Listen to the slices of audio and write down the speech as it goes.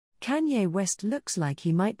Kanye West looks like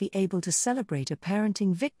he might be able to celebrate a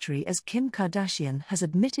parenting victory as Kim Kardashian has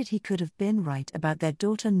admitted he could have been right about their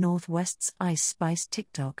daughter North West's Ice Spice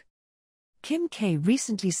TikTok. Kim K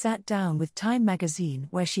recently sat down with Time magazine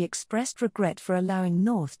where she expressed regret for allowing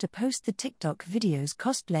North to post the TikTok videos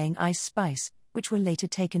cosplaying Ice Spice, which were later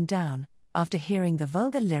taken down, after hearing the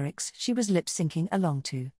vulgar lyrics she was lip-syncing along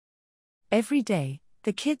to. Every day,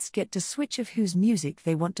 the kids get to switch of whose music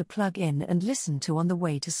they want to plug in and listen to on the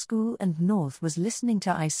way to school, and North was listening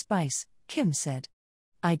to Ice Spice, Kim said.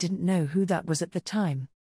 I didn't know who that was at the time.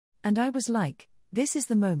 And I was like, this is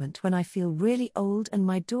the moment when I feel really old and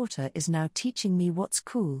my daughter is now teaching me what's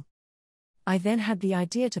cool. I then had the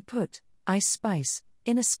idea to put Ice Spice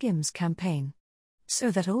in a Skims campaign. So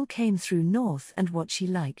that all came through North and what she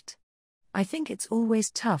liked. I think it's always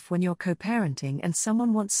tough when you're co-parenting and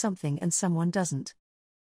someone wants something and someone doesn't.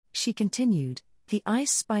 She continued, the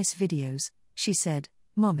Ice Spice videos, she said,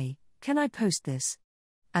 Mommy, can I post this?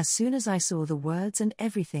 As soon as I saw the words and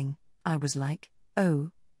everything, I was like,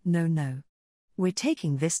 oh, no. We're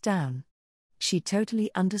taking this down. She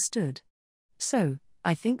totally understood. So,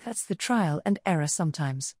 I think that's the trial and error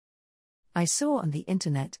sometimes. I saw on the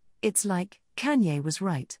internet, it's like, Kanye was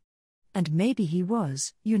right. And maybe he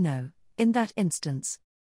was, in that instance.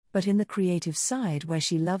 But in the creative side where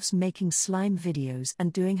she loves making slime videos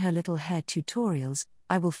and doing her little hair tutorials,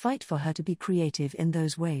 I will fight for her to be creative in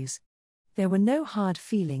those ways. There were no hard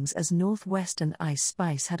feelings as North West and Ice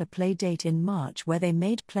Spice had a play date in March where they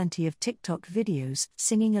made plenty of TikTok videos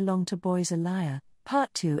singing along to Boys a Liar,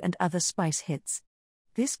 Part 2 and other Spice hits.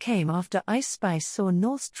 This came after Ice Spice saw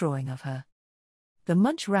North's drawing of her. The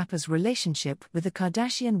Munch rapper's relationship with the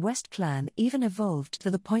Kardashian-West clan even evolved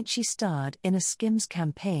to the point she starred in a Skims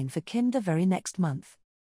campaign for Kim the very next month.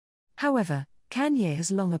 However, Kanye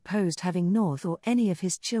has long opposed having North or any of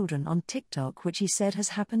his children on TikTok, which he said has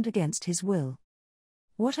happened against his will.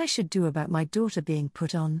 What I should do about my daughter being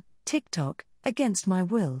put on TikTok, against my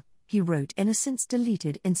will, he wrote in a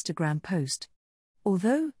since-deleted Instagram post.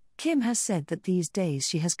 Although, Kim has said that these days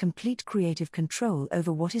she has complete creative control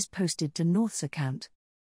over what is posted to North's account.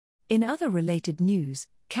 In other related news,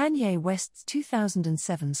 Kanye West's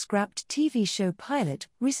 2007 scrapped TV show pilot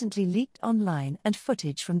recently leaked online, and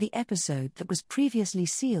footage from the episode that was previously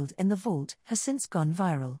sealed in the vault has since gone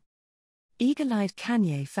viral. Eagle-eyed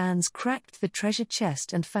Kanye fans cracked the treasure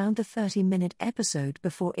chest and found the 30-minute episode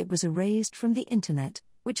before it was erased from the internet,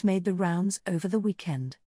 which made the rounds over the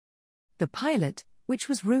weekend. The pilot, which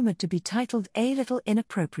was rumored to be titled A Little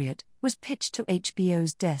Inappropriate, was pitched to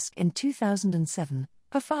HBO's desk in 2007,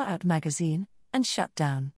 per Far Out magazine, and shut down.